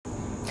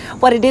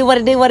What it do, what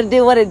it do, what it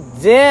do, what it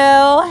do.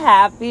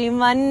 Happy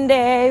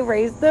Monday.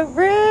 Raise the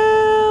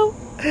roof.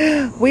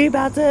 We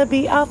about to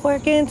be off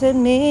work in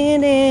 10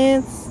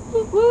 minutes.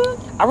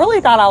 I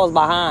really thought I was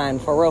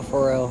behind. For real,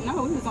 for real.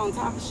 No, we was on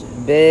top of shit.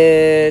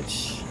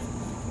 Bitch.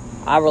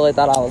 I really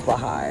thought I was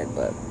behind,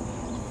 but...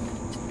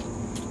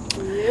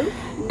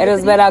 It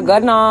has been a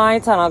good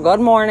night and a good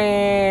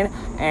morning.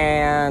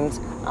 And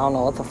I don't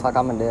know what the fuck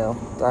I'm going to do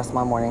the rest of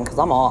my morning because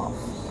I'm off.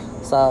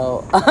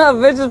 So,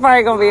 bitch is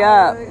probably going to be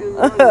up.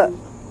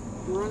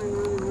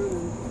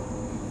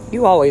 Running.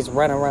 You always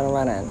running.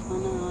 I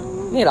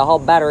know. You need a whole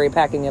battery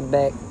pack in your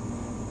back.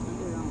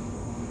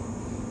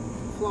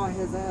 Fly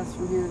his ass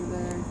from here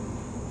today.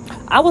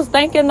 I was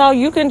thinking, though,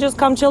 you can just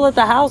come chill at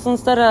the house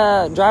instead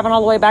of driving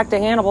all the way back to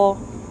Hannibal.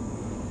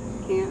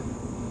 Can't.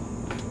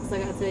 So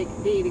I got to take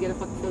D to get a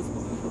fucking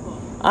physical for football.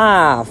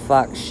 Ah,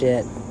 fuck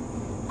shit.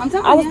 I'm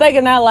telling I was you,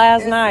 thinking that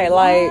last night,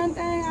 like... one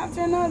thing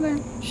after another.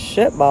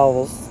 Shit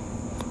balls.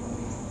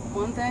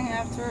 One thing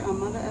after a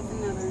mother after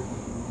another.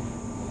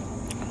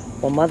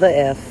 Well, mother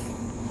F.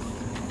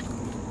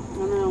 I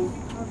know.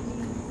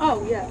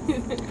 Oh, yeah.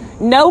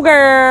 No,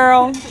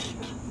 girl.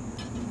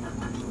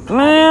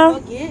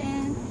 Man,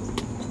 Forgetting.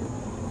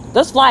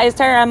 this fly is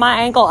tearing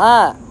my ankle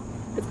up.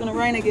 It's going to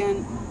rain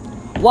again.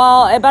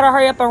 Well, it better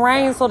hurry up and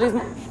rain so these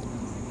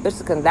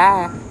bitches can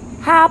die.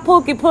 Hi,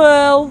 Pookie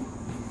Poo.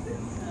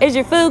 Is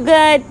your food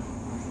good?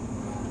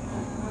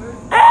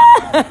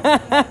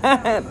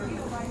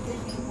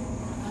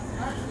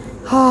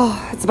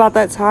 Oh, it's about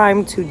that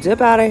time to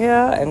dip out of here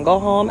and go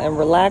home and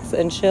relax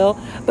and chill.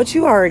 But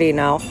you already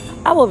know,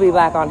 I will be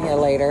back on here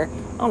later.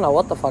 I don't know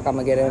what the fuck I'm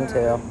going to get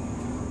into.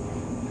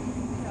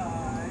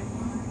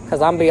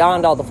 Because I'm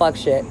beyond all the fuck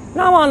shit.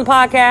 No, I'm on the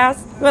podcast.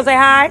 You want to say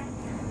hi?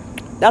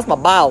 That's my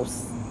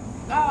boss.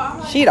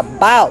 She the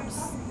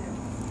boss.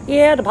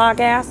 Yeah, the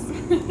podcast.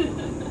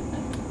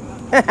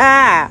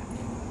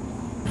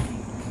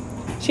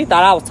 She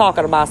thought I was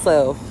talking to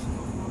myself.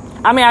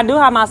 I mean, I do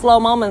have my slow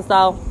moments,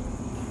 though.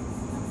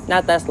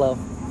 Not that slow.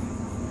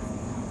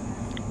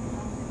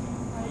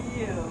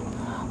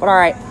 But all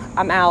right,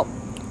 I'm out.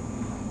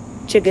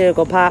 Chicka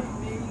go pop.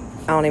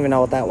 I don't even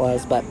know what that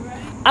was, but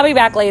I'll be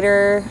back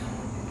later.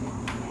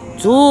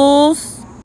 Jules.